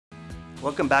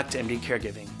Welcome back to MD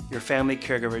Caregiving, your family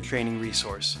caregiver training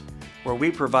resource, where we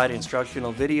provide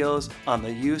instructional videos on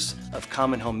the use of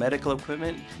common home medical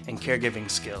equipment and caregiving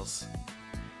skills.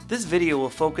 This video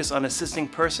will focus on assisting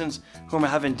persons who are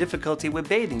having difficulty with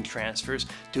bathing transfers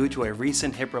due to a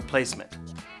recent hip replacement.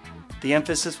 The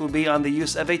emphasis will be on the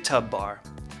use of a tub bar.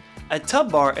 A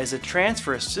tub bar is a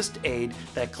transfer assist aid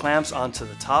that clamps onto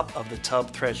the top of the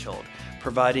tub threshold,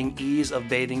 providing ease of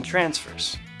bathing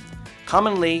transfers.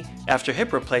 Commonly, after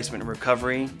hip replacement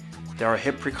recovery, there are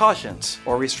hip precautions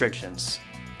or restrictions.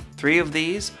 3 of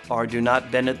these are: do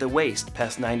not bend at the waist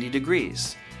past 90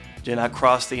 degrees, do not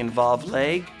cross the involved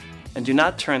leg, and do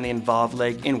not turn the involved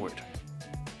leg inward.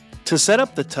 To set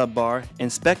up the tub bar,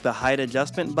 inspect the height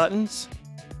adjustment buttons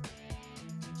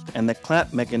and the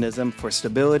clamp mechanism for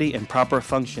stability and proper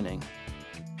functioning.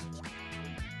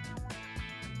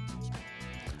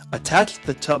 Attach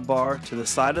the tub bar to the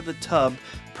side of the tub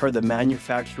per the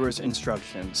manufacturer's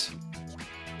instructions.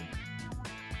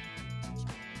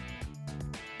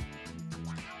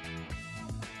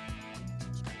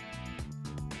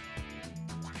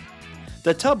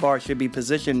 The tub bar should be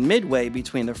positioned midway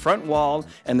between the front wall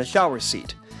and the shower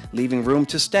seat, leaving room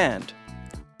to stand.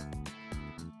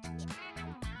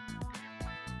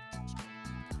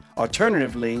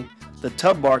 Alternatively, the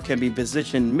tub bar can be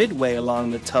positioned midway along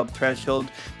the tub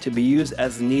threshold to be used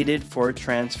as needed for a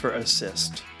transfer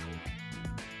assist.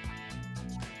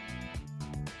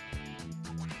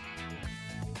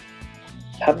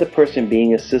 Have the person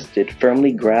being assisted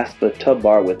firmly grasp the tub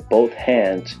bar with both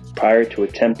hands prior to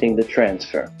attempting the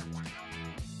transfer.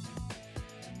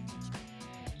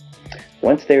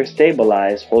 Once they are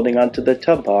stabilized holding onto the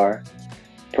tub bar,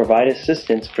 provide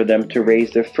assistance for them to raise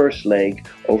their first leg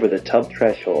over the tub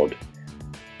threshold.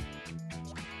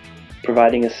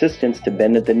 Providing assistance to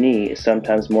bend at the knee is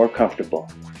sometimes more comfortable.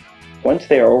 Once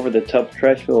they are over the tub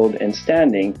threshold and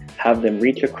standing, have them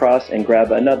reach across and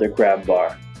grab another grab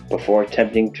bar before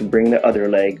attempting to bring the other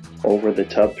leg over the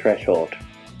tub threshold.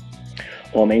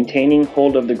 While maintaining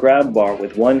hold of the grab bar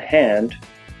with one hand,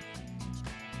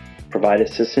 provide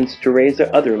assistance to raise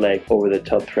their other leg over the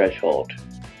tub threshold.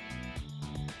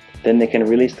 Then they can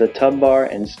release the tub bar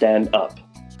and stand up.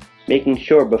 Making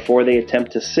sure before they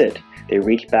attempt to sit, they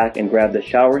reach back and grab the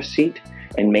shower seat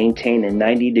and maintain a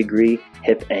 90-degree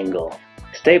hip angle.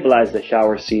 Stabilize the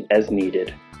shower seat as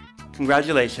needed.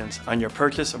 Congratulations on your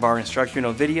purchase of our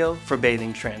instructional video for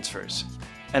bathing transfers,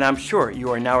 and I'm sure you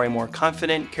are now a more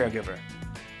confident caregiver.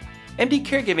 MD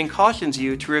Caregiving cautions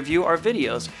you to review our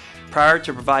videos prior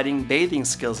to providing bathing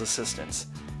skills assistance,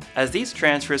 as these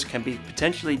transfers can be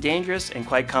potentially dangerous and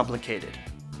quite complicated.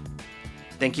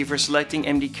 Thank you for selecting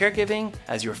MD Caregiving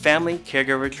as your family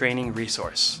caregiver training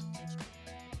resource.